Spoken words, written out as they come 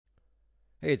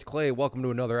Hey, it's Clay. Welcome to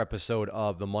another episode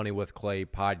of the Money with Clay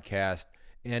podcast.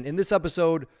 And in this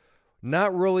episode,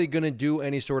 not really going to do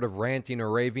any sort of ranting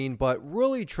or raving, but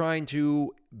really trying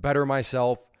to better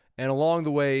myself and along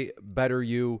the way, better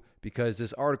you, because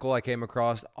this article I came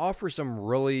across offers some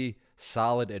really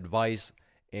solid advice.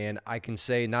 And I can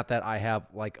say, not that I have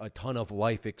like a ton of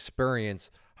life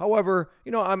experience. However,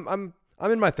 I'm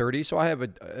in my 30s, so I have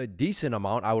a decent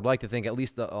amount. I would like to think at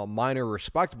least a minor,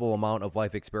 respectable amount of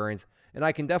life experience. And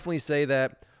I can definitely say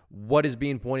that what is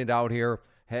being pointed out here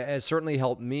has certainly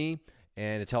helped me,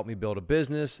 and it's helped me build a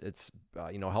business. It's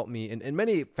helped me in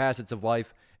many facets of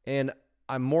life, and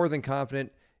I'm more than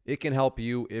confident it can help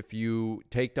you if you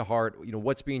take to heart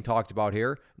what's being talked about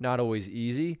here. Not always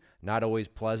easy, not always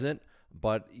pleasant,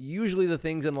 but usually the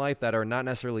things in life that are not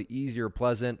necessarily easy or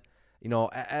pleasant,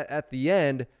 at the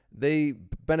end, they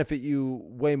benefit you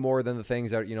way more than the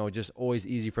things that are, just always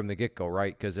easy from the get-go,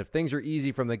 right? Because if things are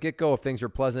easy from the get-go, if things are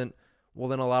pleasant, well,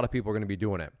 then a lot of people are going to be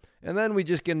doing it. And then we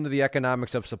just get into the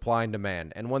economics of supply and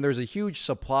demand. And when there's a huge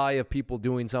supply of people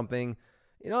doing something,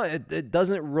 it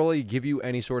doesn't really give you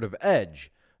any sort of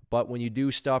edge. But when you do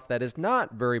stuff that is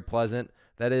not very pleasant,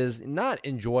 that is not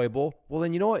enjoyable, well,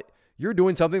 then you know what? You're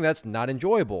doing something that's not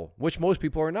enjoyable, which most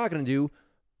people are not going to do.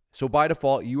 So by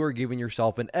default, you are giving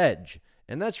yourself an edge.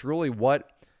 And that's really what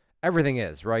everything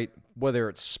is, right? Whether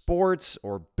it's sports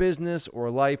or business or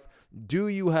life, do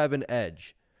you have an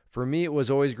edge? For me, it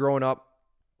was always growing up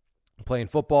playing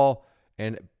football,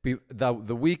 and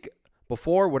the week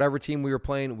before, whatever team we were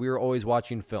playing, we were always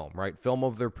watching film, right? Film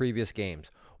of their previous games.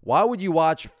 Why would you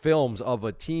watch films of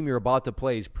a team you're about to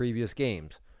play's previous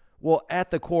games? Well,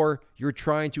 at the core, you're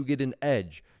trying to get an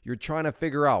edge. You're trying to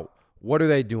figure out, what are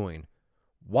they doing?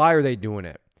 Why are they doing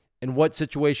it? In what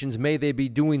situations may they be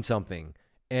doing something?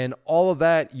 And all of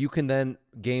that you can then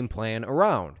game plan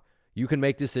around. You can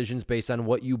make decisions based on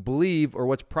what you believe or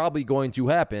what's probably going to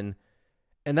happen.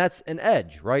 And that's an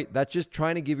edge, right? That's just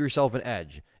trying to give yourself an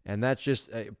edge. And that's just,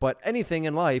 but anything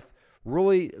in life,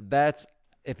 really, that's,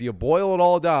 if you boil it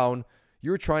all down,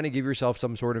 you're trying to give yourself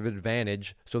some sort of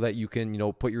advantage so that you can,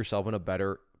 put yourself in a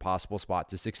better possible spot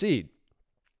to succeed.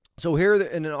 So here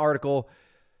in an article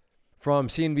from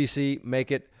CNBC,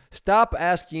 make it, stop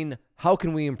asking, how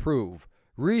can we improve?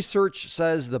 Research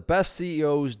says the best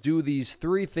CEOs do these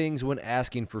three things when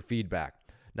asking for feedback.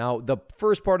 Now, the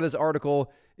first part of this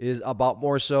article is about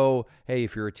more so, hey,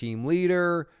 if you're a team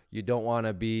leader, you don't want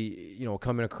to be,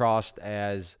 coming across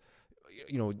as,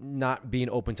 not being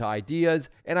open to ideas.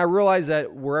 And I realize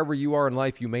that wherever you are in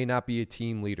life, you may not be a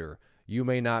team leader. You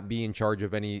may not be in charge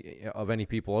of any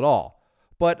people at all.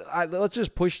 But let's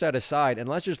just push that aside and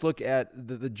let's just look at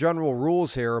the general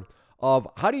rules here of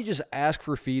how do you just ask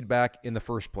for feedback in the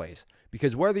first place?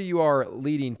 Because whether you are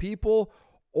leading people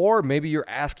or maybe you're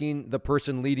asking the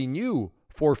person leading you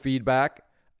for feedback,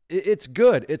 it's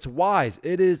good. It's wise.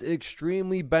 It is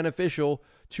extremely beneficial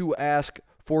to ask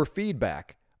for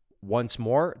feedback. Once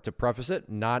more, to preface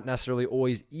it, not necessarily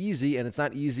always easy. And it's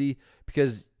not easy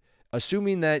because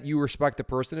assuming that you respect the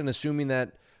person and assuming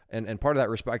that And part of that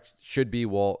respect should be,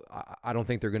 well, I don't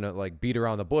think they're going to beat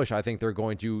around the bush. I think they're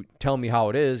going to tell me how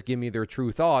it is, give me their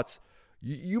true thoughts.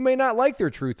 You may not like their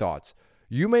true thoughts.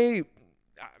 You may,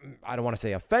 I don't want to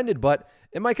say offended, but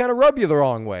it might kind of rub you the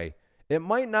wrong way. It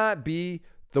might not be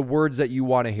the words that you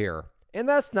want to hear. And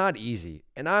that's not easy.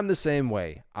 And I'm the same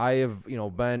way. I have,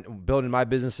 been building my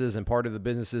businesses, and part of the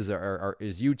businesses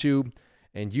is YouTube.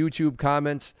 And YouTube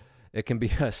comments, it can be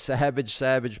a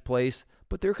savage place.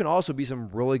 But there can also be some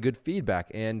really good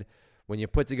feedback. And when you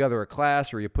put together a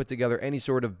class or you put together any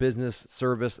sort of business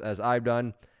service, as I've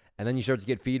done, and then you start to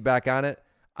get feedback on it,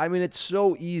 I mean, it's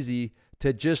so easy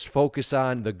to just focus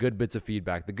on the good bits of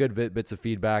feedback,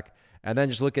 and then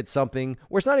just look at something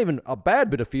where it's not even a bad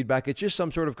bit of feedback. It's just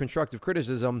some sort of constructive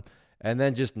criticism, and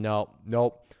then just,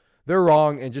 nope, they're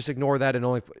wrong, and just ignore that.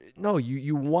 No,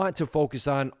 you want to focus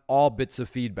on all bits of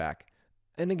feedback.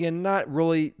 And again, not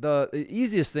really the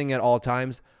easiest thing at all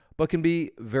times, but can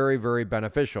be very, very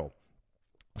beneficial.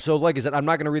 So like I said, I'm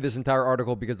not going to read this entire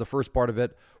article because the first part of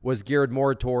it was geared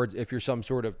more towards if you're some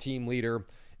sort of team leader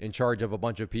in charge of a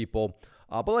bunch of people.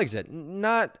 But like I said,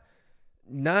 not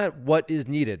what is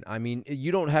needed. I mean,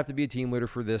 you don't have to be a team leader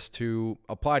for this to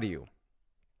apply to you.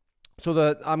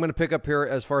 So I'm going to pick up here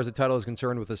as far as the title is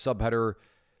concerned with a subheader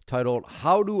titled,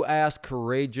 How to Ask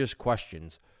Courageous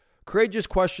Questions. Courageous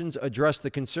questions address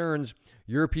the concerns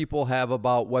your people have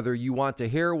about whether you want to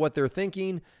hear what they're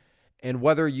thinking and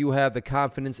whether you have the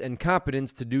confidence and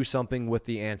competence to do something with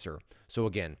the answer. So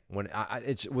again, when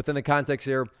it's within the context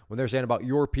here, when they're saying about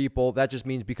your people, that just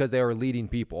means because they are leading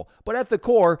people. But at the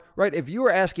core, right, if you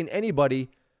are asking anybody,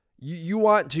 You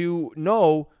want to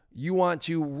know, you want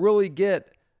to really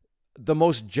get the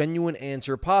most genuine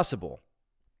answer possible.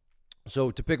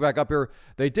 So to pick back up here,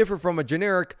 they differ from a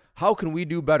generic, how can we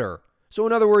do better? So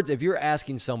in other words, if you're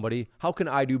asking somebody, how can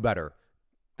I do better?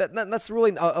 That's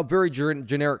really a very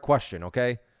generic question,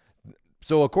 okay?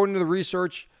 So according to the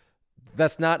research,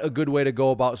 that's not a good way to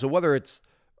go about. So whether it's,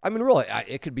 I mean, really,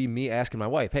 it could be me asking my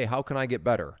wife, hey, how can I get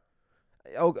better?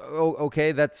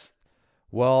 Okay, that's,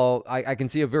 well, I can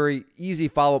see a very easy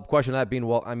follow-up question, that being,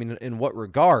 well, I mean, in what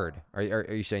regard are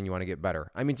you saying you want to get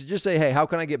better? I mean, to just say, hey, how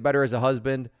can I get better as a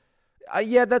husband?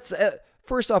 Yeah, that's,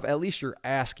 first off, at least you're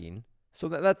asking. So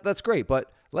that's great,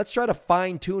 but let's try to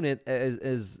fine-tune it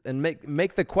and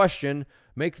make the question,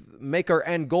 make our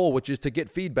end goal, which is to get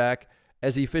feedback,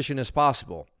 as efficient as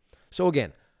possible. So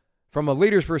again, from a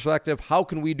leader's perspective, how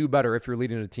can we do better if you're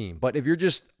leading a team? But if you're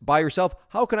just by yourself,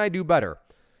 how can I do better?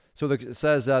 So it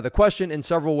says the question in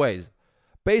several ways.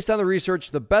 Based on the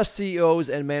research, the best CEOs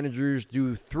and managers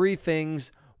do 3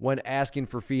 things when asking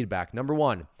for feedback. Number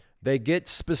 1, they get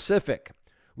specific.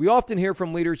 We often hear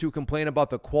from leaders who complain about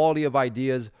the quality of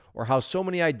ideas or how so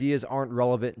many ideas aren't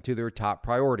relevant to their top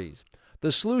priorities.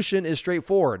 The solution is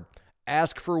straightforward.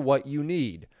 Ask for what you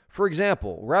need. For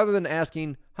example, rather than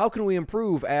asking, how can we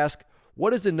improve, ask,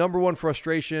 what is the number one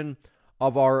frustration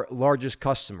of our largest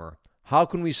customer? How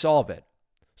can we solve it?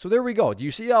 So there we go. Do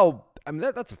you see how, I mean,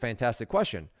 that's a fantastic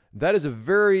question. That is a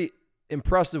very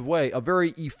impressive way, a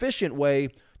very efficient way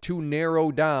to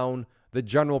narrow down the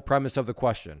general premise of the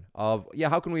question of, yeah,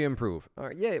 how can we improve?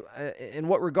 In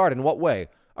what regard, in what way?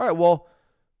 All right, well,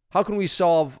 how can we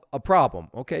solve a problem?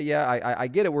 Okay, yeah, I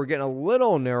get it. We're getting a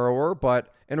little narrower,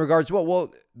 but in regards to what?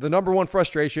 Well, the number one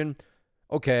frustration,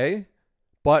 okay,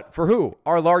 but for who?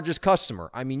 Our largest customer.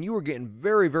 I mean, you were getting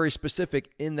very, very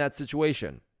specific in that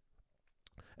situation.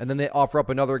 And then they offer up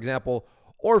another example.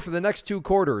 Or for the next 2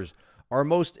 quarters, our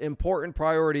most important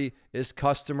priority is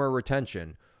customer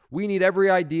retention. We need every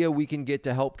idea we can get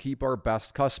to help keep our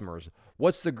best customers.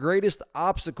 What's the greatest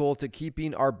obstacle to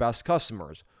keeping our best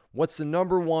customers? What's the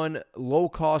number one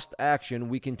low-cost action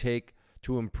we can take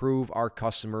to improve our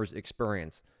customers'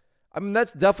 experience? I mean,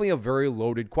 that's definitely a very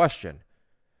loaded question.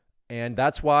 And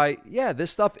that's why, yeah,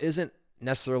 this stuff isn't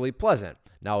necessarily pleasant.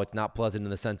 Now, it's not pleasant in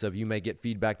the sense of you may get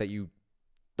feedback that you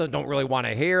don't really want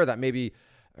to hear, that maybe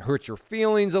hurts your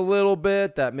feelings a little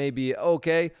bit, that may be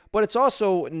okay, but it's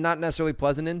also not necessarily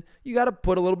pleasant, and you got to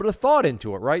put a little bit of thought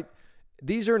into it, right?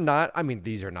 These are not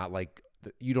like,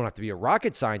 you don't have to be a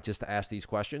rocket scientist to ask these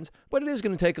questions, but it is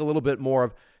going to take a little bit more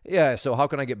of, yeah, so how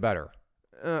can I get better?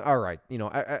 All right,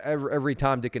 every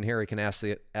Tom, Dick, and Harry can ask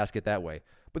it that way.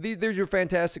 But these are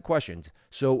fantastic questions.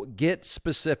 So get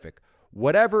specific.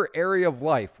 Whatever area of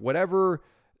life, whatever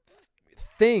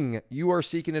thing you are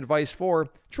seeking advice for,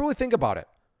 truly think about it.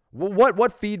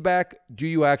 What feedback do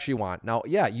you actually want? Now,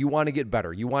 yeah, you want to get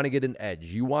better. You want to get an edge.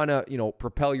 You want to,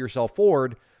 propel yourself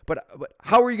forward. But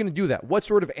how are you going to do that? What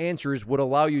sort of answers would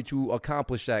allow you to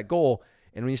accomplish that goal?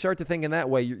 And when you start to think in that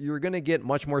way, you're going to get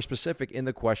much more specific in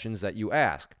the questions that you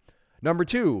ask. Number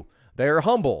 2, they are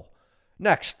humble.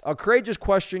 Next, a courageous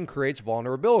question creates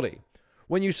vulnerability.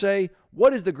 When you say,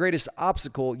 what is the greatest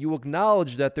obstacle, you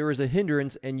acknowledge that there is a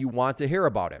hindrance and you want to hear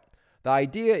about it. The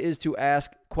idea is to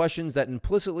ask questions that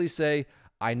implicitly say,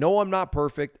 I know I'm not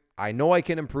perfect. I know I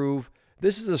can improve.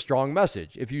 This is a strong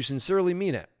message if you sincerely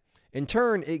mean it. In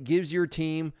turn, it gives your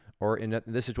team, or in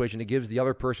this situation, it gives the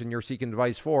other person you're seeking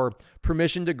advice for,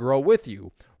 permission to grow with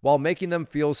you while making them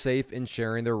feel safe in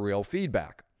sharing their real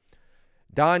feedback.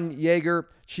 Don Yeager,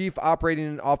 Chief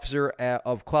Operating Officer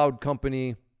of cloud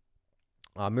company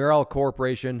Miral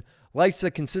Corporation, likes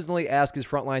to consistently ask his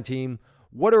frontline team,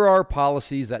 what are our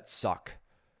policies that suck?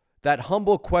 That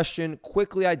humble question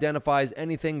quickly identifies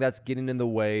anything that's getting in the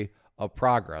way of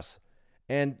progress.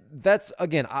 And that's,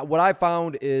 again, what I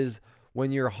found is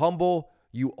when you're humble,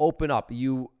 you open up.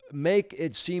 You make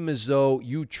it seem as though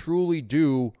you truly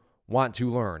do want to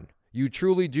learn. You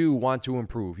truly do want to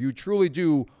improve. You truly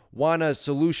do want a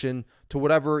solution to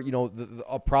whatever,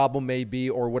 a problem may be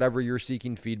or whatever you're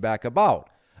seeking feedback about.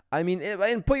 I mean,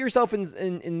 and put yourself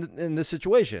in this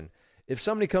situation. If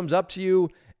somebody comes up to you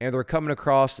and they're coming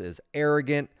across as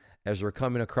arrogant, as they're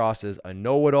coming across as a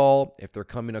know-it-all, if they're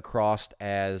coming across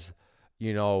as,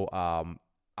 I'm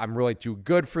really too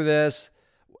good for this.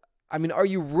 I mean, are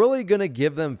you really going to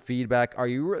give them feedback?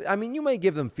 You may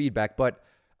give them feedback, but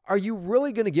are you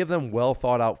really going to give them well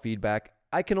thought out feedback?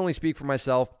 I can only speak for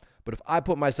myself, but if I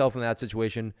put myself in that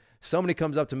situation, somebody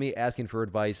comes up to me asking for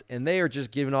advice and they are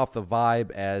just giving off the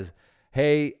vibe as,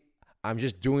 hey, I'm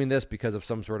just doing this because of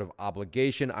some sort of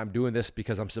obligation. I'm doing this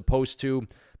because I'm supposed to,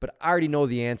 but I already know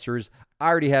the answers. I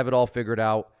already have it all figured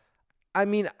out. I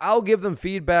mean, I'll give them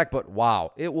feedback, but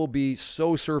wow, it will be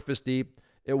so surface deep.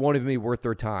 It won't even be worth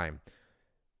their time.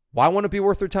 Why won't it be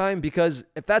worth their time? Because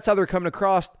if that's how they're coming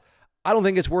across, I don't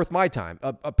think it's worth my time.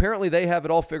 Apparently, they have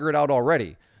it all figured out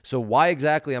already. So why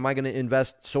exactly am I going to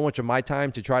invest so much of my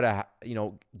time to try to,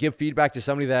 give feedback to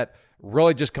somebody that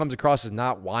really just comes across as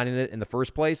not wanting it in the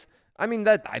first place? I mean,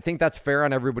 I think that's fair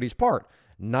on everybody's part.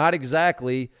 Not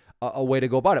exactly a way to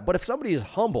go about it. But if somebody is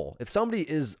humble, if somebody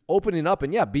is opening up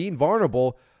and being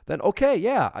vulnerable, then okay,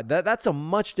 that's a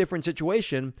much different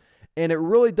situation. And it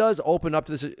really does open up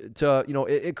to this,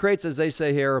 it creates, as they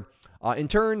say here, in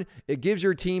turn, it gives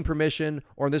your team permission,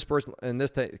 or in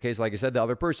this case, like I said, the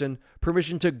other person,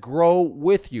 permission to grow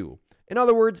with you. In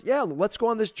other words, let's go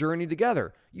on this journey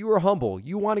together. You are humble.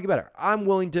 You want to get better. I'm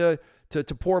willing to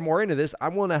pour more into this.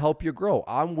 I'm willing to help you grow.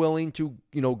 I'm willing to,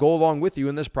 go along with you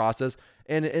in this process.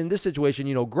 And in this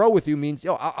situation, grow with you means,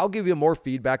 I'll give you more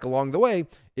feedback along the way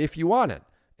if you want it.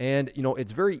 And,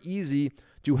 it's very easy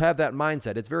to have that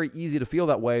mindset. It's very easy to feel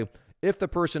that way if the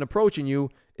person approaching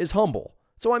you is humble.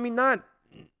 So, I mean,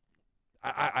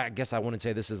 I guess I wouldn't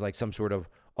say this is like some sort of,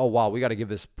 oh, wow, we got to give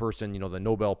this person, the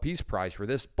Nobel Peace Prize for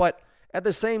this. But at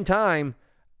the same time,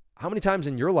 how many times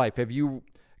in your life have you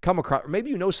come across, maybe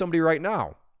you know somebody right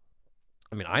now.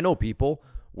 I mean, I know people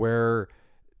where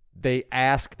they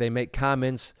make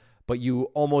comments, but you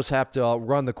almost have to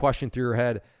run the question through your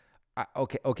head.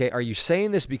 Okay, are you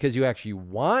saying this because you actually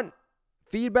want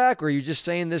feedback, or are you just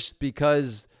saying this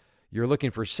because you're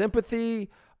looking for sympathy?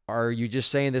 Are you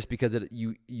just saying this because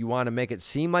you want to make it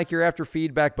seem like you're after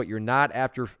feedback, but you're not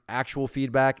after actual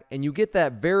feedback? And you get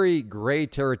that very gray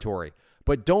territory.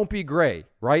 But don't be gray,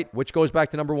 right? Which goes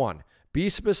back to number 1. Be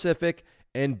specific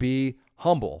and be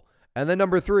humble. And then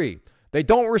number 3, they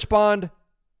don't respond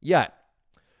yet.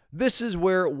 This is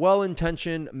where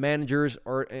well-intentioned managers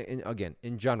are, again,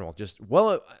 in general,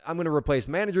 I'm going to replace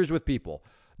managers with people.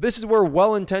 This is where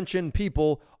well-intentioned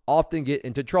people often get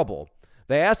into trouble.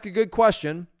 They ask a good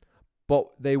question, but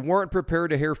they weren't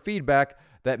prepared to hear feedback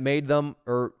that made them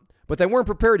feel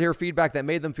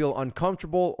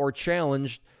uncomfortable or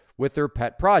challenged with their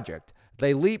pet project.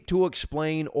 They leap to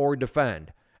explain or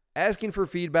defend. Asking for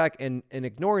feedback and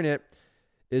ignoring it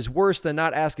is worse than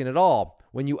not asking at all.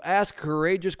 When you ask a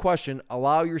courageous question,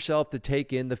 allow yourself to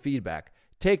take in the feedback.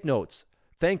 Take notes.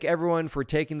 Thank everyone for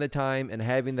taking the time and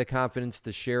having the confidence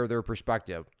to share their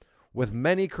perspective. With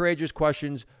many courageous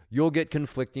questions, you'll get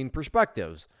conflicting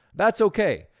perspectives. That's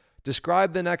okay.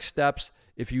 Describe the next steps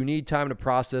if you need time to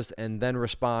process and then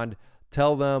respond.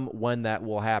 Tell them when that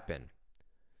will happen.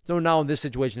 So now in this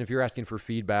situation, if you're asking for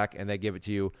feedback and they give it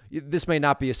to you, this may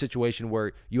not be a situation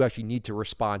where you actually need to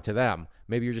respond to them.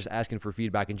 Maybe you're just asking for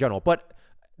feedback in general. But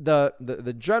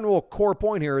the general core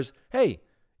point here is, hey,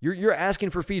 you're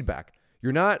asking for feedback.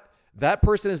 That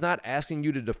person is not asking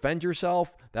you to defend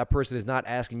yourself. That person is not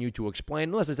asking you to explain.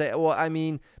 Unless they say, well, I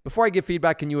mean, before I give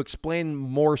feedback, can you explain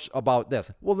more about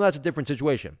this? Well, then that's a different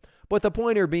situation. But the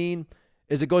point here being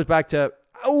is it goes back to,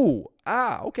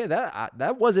 okay,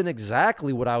 that wasn't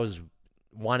exactly what I was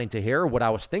wanting to hear, what I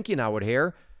was thinking I would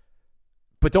hear.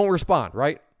 But don't respond,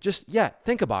 right? Just,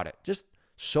 think about it. Just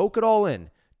soak it all in.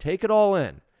 Take it all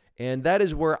in. And that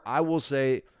is where I will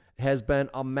say has been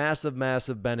a massive,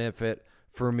 massive benefit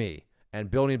for me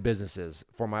and building businesses.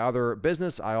 For my other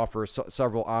business, I offer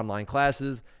several online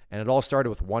classes, and it all started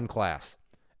with one class.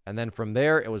 And then from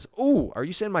there, it was, are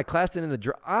you saying my class didn't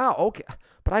okay.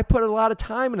 But I put a lot of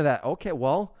time into that. Okay,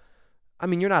 well, I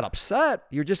mean, you're not upset.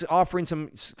 You're just offering some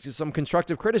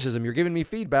constructive criticism. You're giving me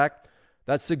feedback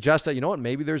that suggests that,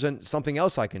 maybe there's something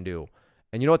else I can do.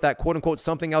 And you know what that quote-unquote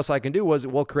something else I can do was,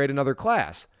 we'll create another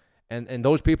class. And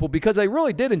those people, because they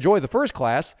really did enjoy the first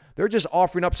class, they're just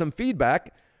offering up some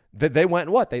feedback that they went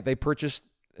and they purchased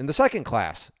in the second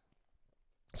class.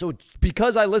 So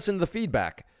because I listened to the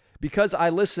feedback, because I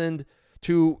listened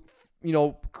to,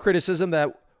 criticism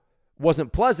that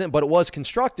wasn't pleasant, but it was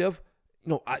constructive,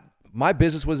 my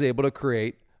business was able to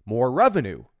create more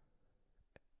revenue.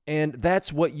 And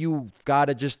that's what you got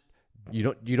to just, you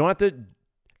don't have to,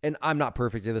 and I'm not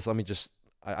perfect at this. Let me just,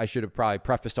 I should have probably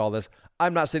prefaced all this.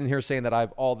 I'm not sitting here saying that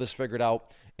I've all this figured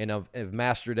out and have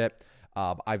mastered it.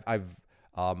 I've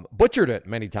butchered it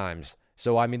many times.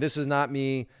 So, I mean, this is not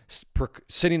me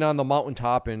sitting on the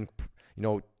mountaintop and,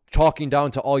 talking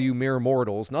down to all you mere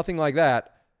mortals, nothing like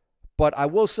that. But I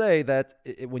will say that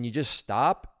when you just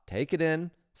stop, take it in,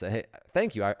 say, hey,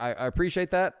 thank you. I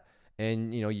appreciate that.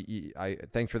 And, I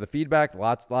thanks for the feedback.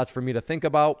 Lots for me to think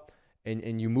about,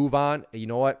 and you move on. You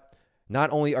know what? Not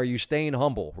only are you staying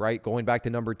humble, right? Going back to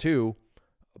number 2,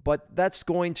 but that's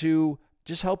going to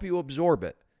just help you absorb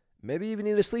it. Maybe you even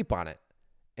need to sleep on it.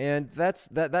 And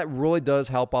that really does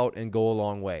help out and go a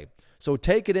long way. So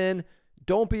take it in,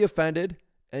 don't be offended,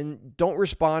 and don't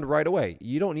respond right away.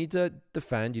 You don't need to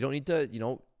defend. You don't need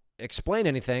to, explain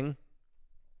anything.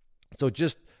 So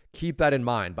just keep that in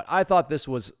mind. But I thought this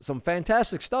was some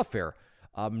fantastic stuff here.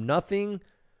 Nothing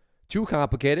too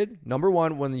complicated. Number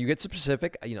one, when you get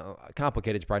specific,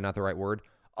 complicated is probably not the right word.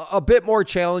 A bit more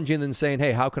challenging than saying,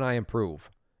 hey, how can I improve?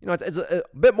 It's a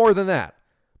bit more than that.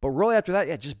 But really after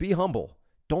that, just be humble.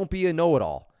 Don't be a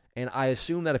know-it-all. And I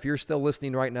assume that if you're still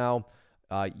listening right now,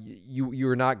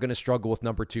 you're not going to struggle with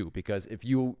number 2, because if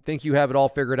you think you have it all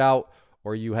figured out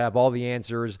or you have all the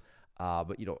answers,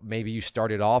 but maybe you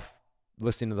started off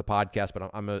listening to the podcast, but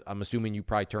I'm assuming you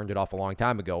probably turned it off a long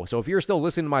time ago. So if you're still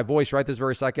listening to my voice right this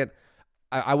very second,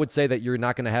 I would say that you're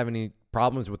not going to have any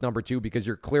problems with number 2, because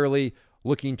you're clearly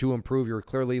looking to improve. You're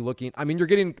clearly looking. You're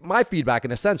getting my feedback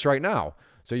in a sense right now.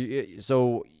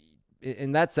 So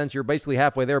in that sense, you're basically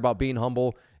halfway there about being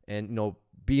humble and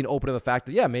being open to the fact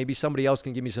that maybe somebody else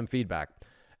can give me some feedback.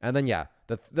 And then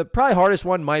the probably hardest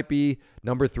one might be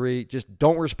number 3. Just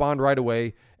don't respond right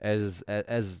away. As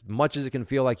much as it can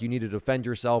feel like you need to defend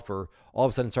yourself or all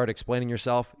of a sudden start explaining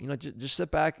yourself, just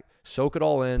sit back, soak it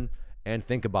all in, and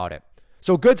think about it.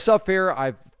 So good stuff here.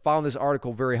 I've found this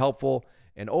article very helpful,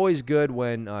 and always good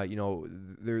when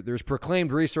there's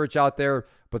proclaimed research out there,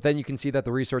 but then you can see that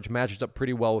the research matches up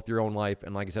pretty well with your own life.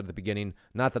 And like I said at the beginning,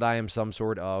 not that I am some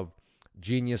sort of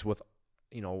genius with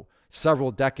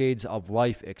several decades of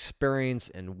life experience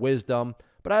and wisdom,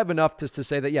 but I have enough to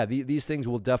say that these things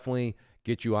will definitely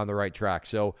get you on the right track.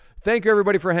 So thank you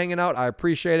everybody for hanging out. I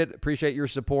appreciate it. Appreciate your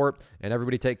support, and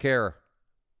everybody take care.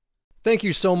 Thank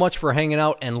you so much for hanging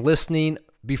out and listening.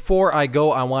 Before I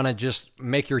go, I want to just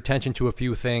make your attention to a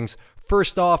few things.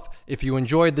 First off, if you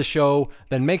enjoyed the show,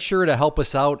 then make sure to help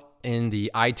us out in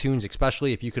the iTunes,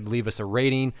 especially if you could leave us a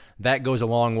rating. That goes a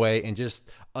long way and just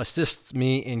assists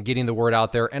me in getting the word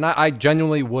out there, and I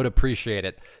genuinely would appreciate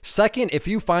it. Second, if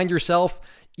you find yourself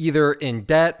either in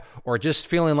debt or just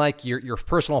feeling like your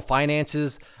personal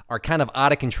finances are kind of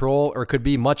out of control or could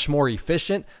be much more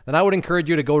efficient, then I would encourage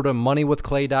you to go to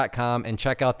moneywithclay.com and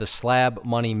check out the Slab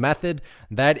Money Method.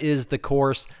 That is the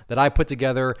course that I put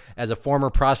together as a former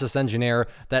process engineer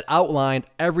that outlined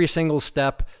every single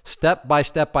step by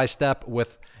step,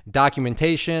 with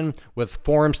documentation, with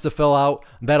forms to fill out.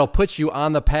 That'll put you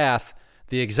on the path,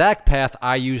 the exact path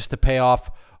I used to pay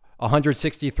off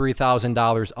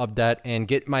 $163,000 of debt and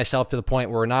get myself to the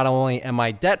point where not only am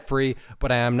I debt free,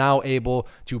 but I am now able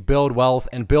to build wealth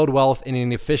in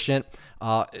an efficient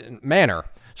manner.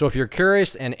 So if you're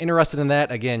curious and interested in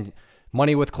that, again,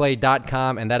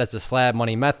 moneywithclay.com, and that is the Slab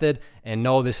Money Method. And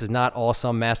no, this is not all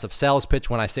some massive sales pitch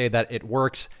when I say that it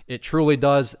works. It truly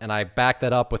does, and I back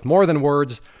that up with more than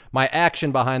words. My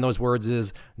action behind those words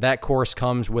is that course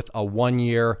comes with a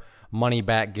 1-year money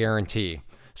back guarantee.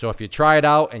 So if you try it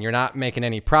out and you're not making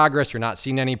any progress, you're not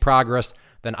seeing any progress,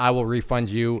 then I will refund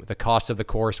you the cost of the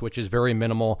course, which is very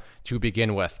minimal to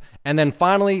begin with. And then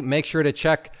finally, make sure to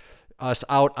check us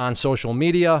out on social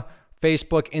media,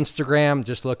 Facebook, Instagram.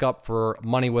 Just look up for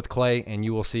Money with Clay and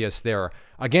you will see us there.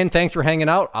 Again, thanks for hanging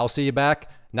out. I'll see you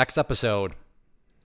back next episode.